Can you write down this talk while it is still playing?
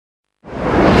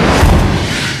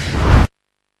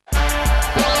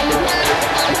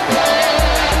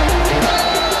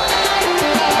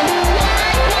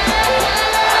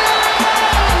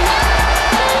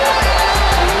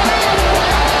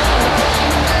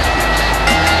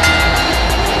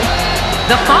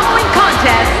The following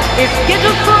contest is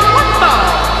scheduled for one fall.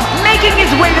 Making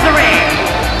his way to the ring,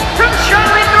 from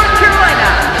Charlotte, North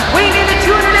Carolina, weighing in at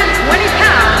 220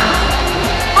 pounds,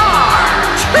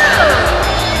 R-Truth.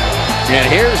 And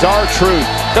here's R-Truth.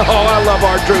 Oh, I love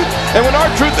R-Truth. And when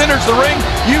R-Truth enters the ring,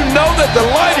 you know that the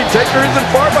lie detector isn't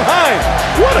far behind.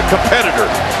 What a competitor.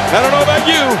 I don't know about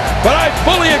you, but I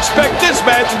fully expect this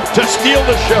match to steal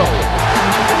the show.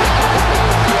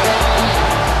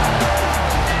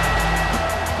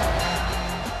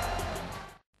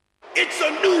 It's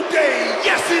a new day.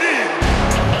 Yes, it is.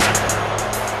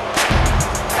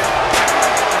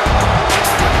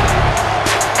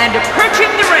 And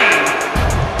approaching the ring,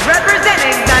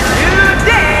 representing the New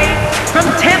Day from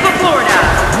Tampa, Florida,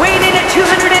 weighing in at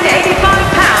 285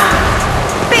 pounds,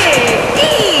 Big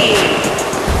E.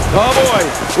 Oh boy,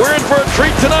 we're in for a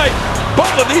treat tonight.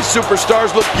 Both of these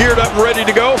superstars look geared up and ready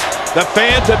to go. The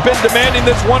fans have been demanding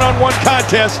this one-on-one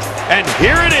contest, and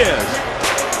here it is.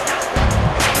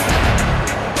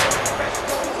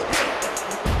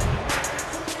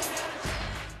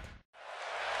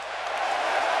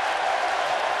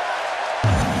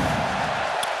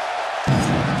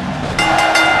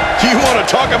 You want to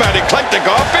talk about eclectic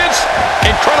offense,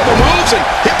 incredible moves, and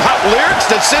hip-hop lyrics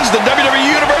that sends the WWE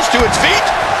Universe to its feet?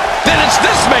 Then it's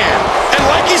this man. And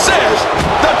like he says,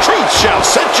 the truth shall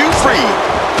set you free.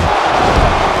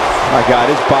 My God,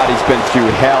 his body's been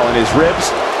through hell, and his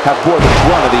ribs have bore the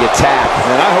brunt of the attack.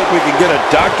 And I hope we can get a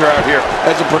doctor out here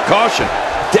as a precaution.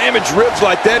 Damaged ribs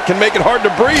like that can make it hard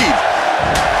to breathe.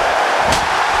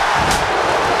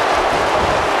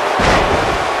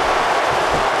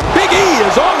 Big E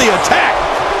is on the attack.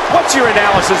 What's your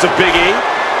analysis of Big E?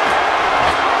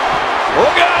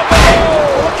 Look out, Bo!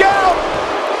 Look out!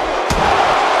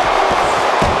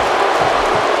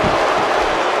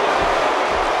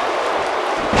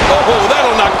 Oh,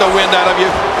 that'll knock the wind out of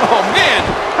you. Oh, man,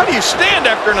 how do you stand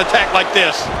after an attack like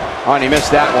this? Oh, and he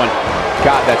missed that one.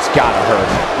 God, that's gotta hurt.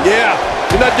 Yeah,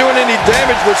 you're not doing any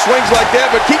damage with swings like that,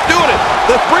 but keep doing it.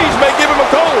 The breeze may give him a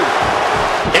cold.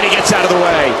 And he gets out of the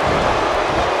way.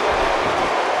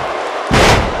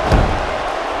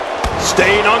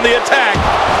 Staying on the attack.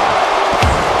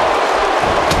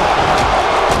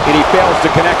 And he fails to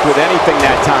connect with anything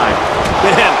that time.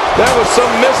 Man, that was some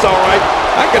miss, all right.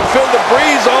 I can feel the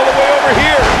breeze all the way over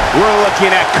here. We're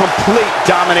looking at complete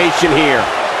domination here.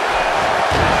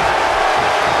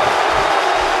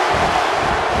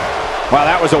 Wow,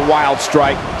 that was a wild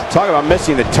strike. Talk about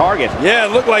missing the target. Yeah,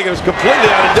 it looked like it was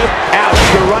completely out of depth. Ouch,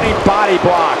 the running body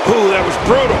block. Ooh, that was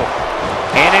brutal.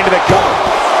 And into the cover.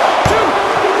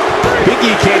 Big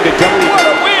E came to WWE. What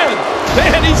a win!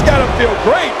 Man, he's got to feel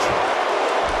great.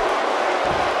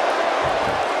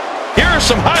 Here are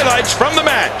some highlights from the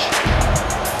match.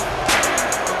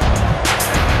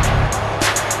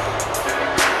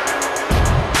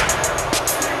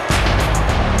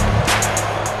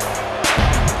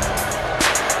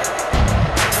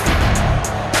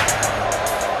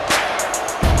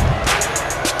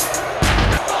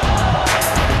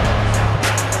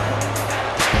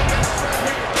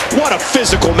 What a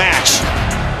physical match.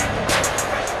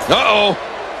 Uh-oh.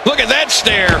 Look at that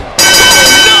stare. Oh,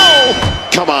 no!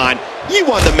 Come on, you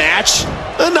won the match.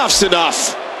 Enough's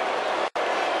enough.